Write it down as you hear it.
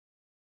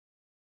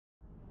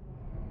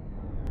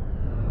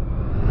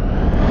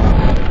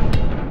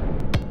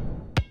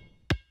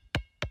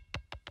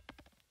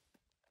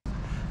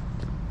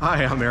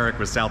Hi, I'm Eric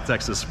with South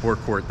Texas Sport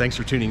Court. Thanks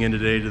for tuning in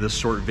today to this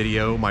short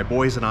video. My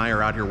boys and I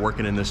are out here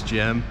working in this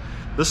gym.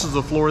 This is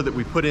the floor that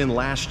we put in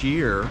last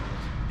year,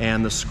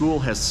 and the school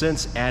has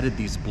since added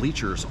these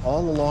bleachers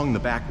all along the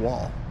back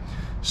wall.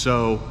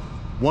 So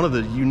one of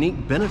the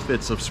unique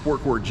benefits of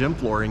Sport Court gym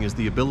flooring is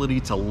the ability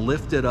to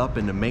lift it up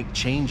and to make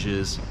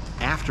changes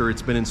after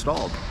it's been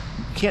installed.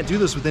 You can't do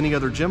this with any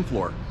other gym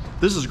floor.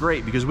 This is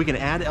great because we can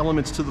add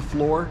elements to the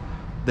floor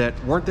that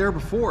weren't there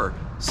before.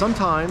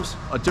 Sometimes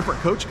a different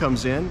coach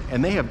comes in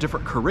and they have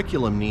different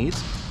curriculum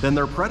needs than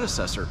their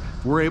predecessor.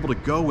 We're able to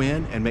go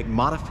in and make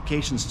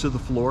modifications to the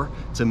floor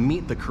to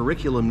meet the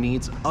curriculum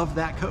needs of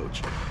that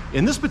coach.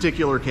 In this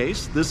particular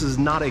case, this is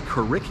not a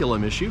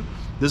curriculum issue.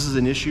 This is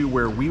an issue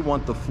where we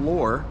want the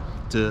floor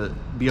to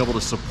be able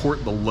to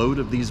support the load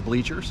of these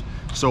bleachers.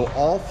 So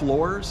all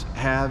floors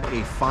have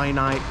a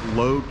finite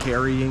load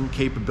carrying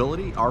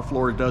capability. Our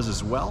floor does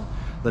as well.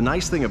 The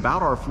nice thing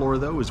about our floor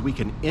though is we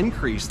can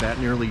increase that,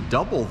 nearly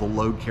double the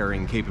load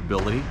carrying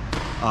capability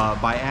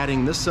by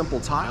adding this simple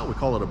tile. We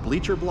call it a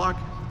bleacher block.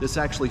 This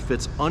actually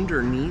fits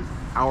underneath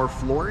our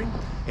flooring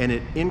and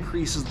it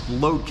increases the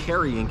load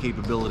carrying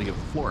capability of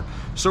the floor.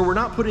 So we're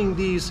not putting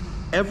these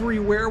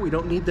everywhere. We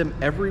don't need them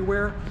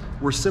everywhere.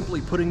 We're simply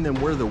putting them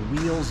where the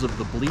wheels of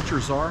the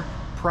bleachers are.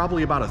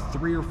 Probably about a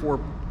 3 or 4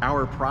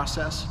 hour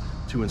process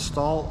to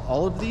install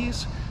all of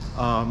these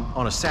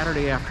on a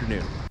Saturday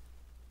afternoon.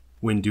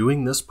 When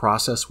doing this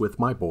process with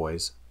my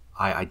boys,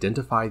 I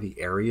identify the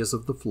areas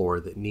of the floor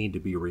that need to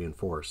be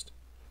reinforced.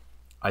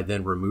 I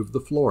then remove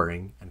the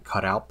flooring and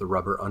cut out the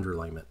rubber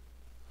underlayment.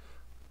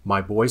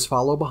 My boys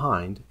follow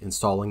behind,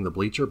 installing the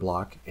bleacher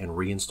block and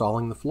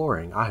reinstalling the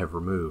flooring I have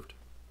removed.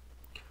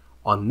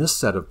 On this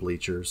set of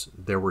bleachers,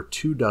 there were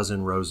 24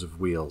 rows of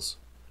wheels.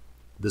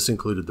 This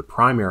included the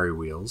primary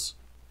wheels,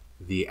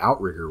 the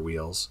outrigger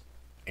wheels,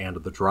 and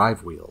the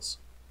drive wheels.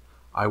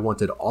 I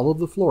wanted all of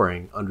the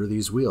flooring under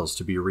these wheels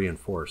to be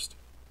reinforced.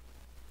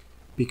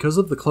 Because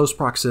of the close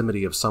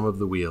proximity of some of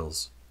the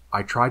wheels,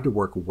 I tried to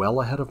work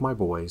well ahead of my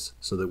boys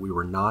so that we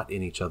were not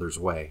in each other's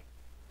way.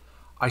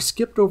 I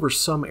skipped over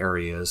some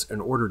areas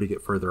in order to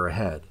get further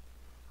ahead.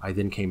 I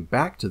then came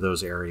back to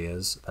those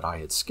areas that I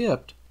had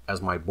skipped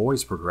as my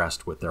boys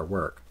progressed with their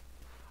work.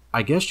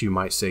 I guess you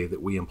might say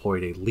that we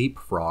employed a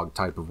leapfrog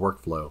type of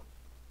workflow.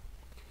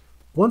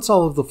 Once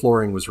all of the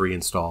flooring was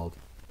reinstalled,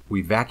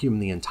 we vacuumed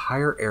the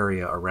entire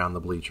area around the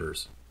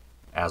bleachers.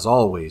 As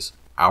always,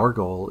 our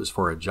goal is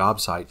for a job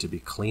site to be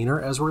cleaner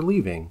as we're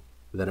leaving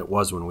than it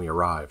was when we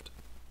arrived.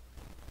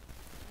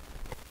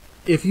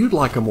 If you'd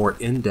like a more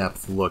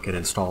in-depth look at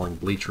installing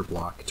bleacher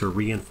block to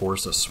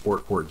reinforce a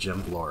Sport Court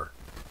gym floor,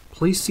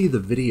 please see the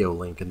video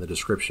link in the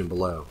description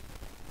below.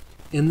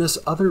 In this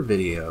other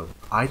video,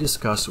 I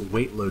discuss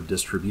weight load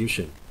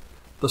distribution,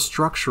 the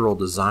structural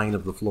design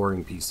of the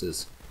flooring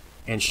pieces,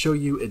 and show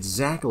you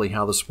exactly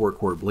how the Sport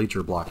Court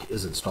bleacher block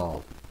is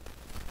installed.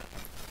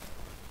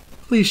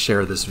 Please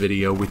share this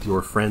video with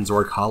your friends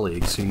or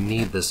colleagues who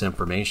need this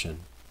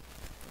information.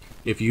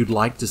 If you'd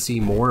like to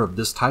see more of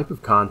this type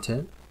of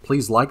content,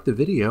 please like the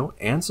video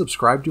and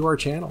subscribe to our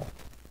channel.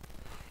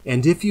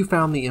 And if you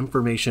found the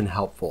information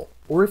helpful,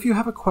 or if you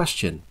have a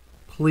question,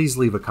 please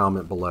leave a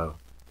comment below.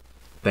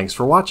 Thanks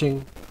for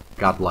watching.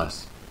 God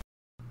bless.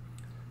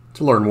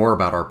 To learn more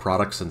about our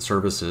products and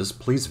services,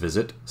 please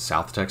visit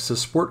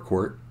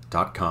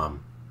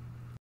southtexassportcourt.com.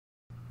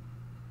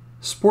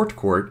 Sport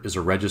Court is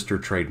a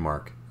registered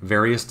trademark.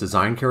 Various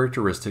design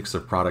characteristics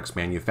of products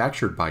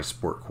manufactured by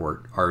Sport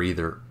Court are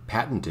either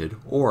patented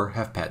or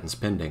have patents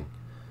pending.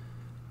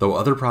 Though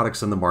other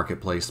products in the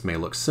marketplace may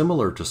look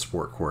similar to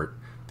Sport Court,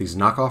 these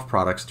knockoff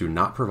products do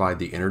not provide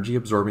the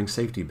energy-absorbing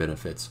safety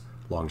benefits,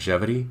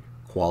 longevity,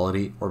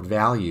 quality, or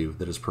value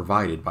that is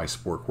provided by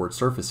Sport Court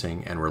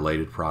surfacing and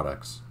related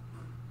products.